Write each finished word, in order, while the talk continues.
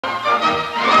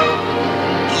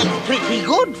He's pretty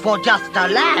good for just a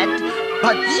lad,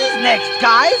 but these next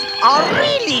guys are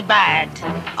really bad.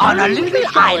 On a little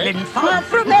island far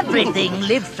from everything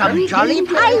live some jolly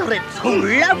pirates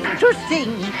who love to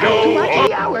sing. To watch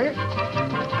the hour.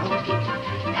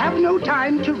 Have no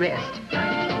time to rest.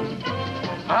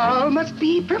 All must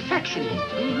be perfection.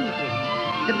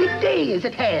 The big day is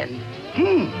at hand.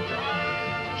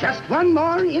 Just one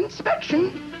more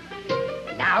inspection.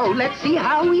 Now let's see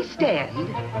how we stand.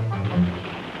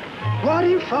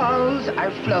 Waterfalls are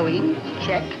flowing,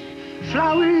 check.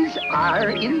 Flowers are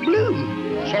in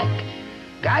bloom, check.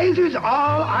 Geysers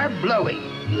all are blowing,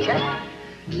 check.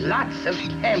 Lots of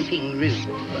camping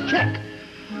room, check.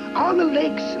 All the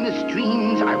lakes and the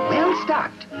streams are well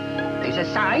stocked. There's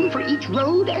a sign for each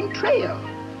road and trail.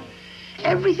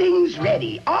 Everything's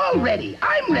ready, all ready,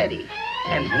 I'm ready.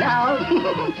 And now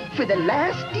for the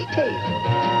last detail.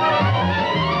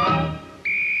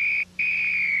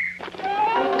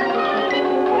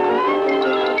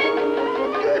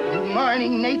 Good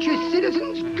morning, nature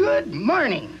citizens. Good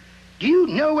morning. Do you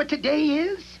know what today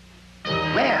is?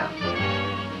 Well,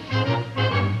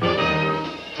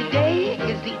 today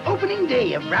is the opening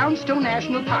day of Brownstone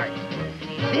National Park.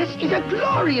 This is a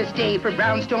glorious day for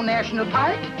Brownstone National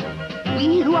Park.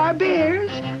 We who are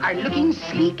bears are looking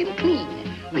sleek and clean.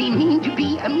 We mean to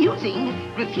be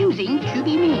amusing, refusing to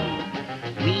be mean.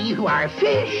 We who are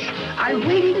fish are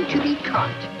waiting to be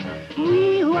caught.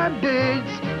 We who are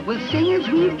birds will sing as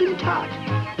we've been taught.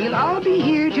 We'll all be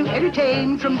here to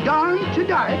entertain from dawn to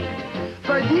dark.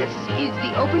 For this is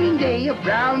the opening day of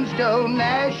Brownstone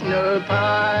National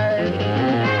Park.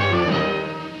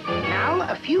 Now,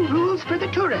 a few rules for the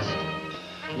tourist.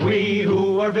 We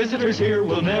who are visitors here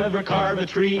will never carve a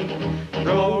tree,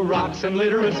 throw rocks and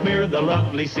litter and smear the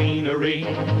lovely scenery.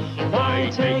 Why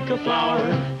take a flower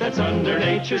that's under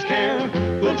nature's care?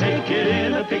 We'll take it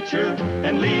in a picture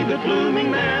and leave it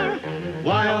blooming there.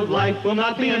 Wildlife will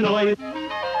not be annoyed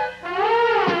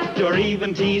or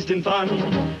even teased in fun.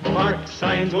 Park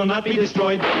signs will not be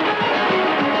destroyed.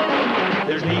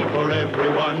 There's need for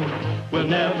everyone. We'll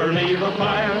never leave a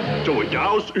fire to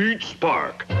douse each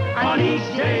spark. On each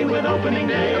day with opening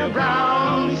day of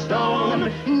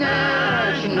Brownstone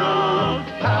National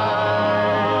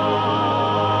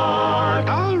Park.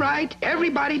 All right,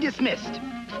 everybody dismissed.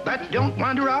 But don't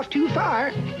wander off too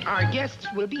far. Our guests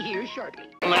will be here shortly.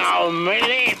 Now,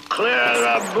 matey, clear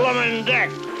the bloomin' deck.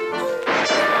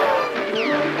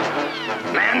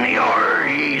 Man the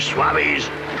oars, ye swabbies.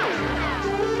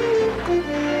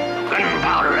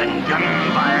 Gunpowder and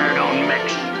gunfire don't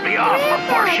mix. Be off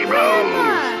before she blows.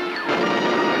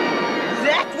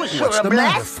 That was sure a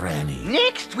blast.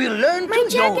 Next, we'll learn to My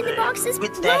Jack in yodel the Box is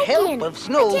with broken. the help of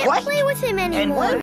Snow I can't White play with him anymore. and one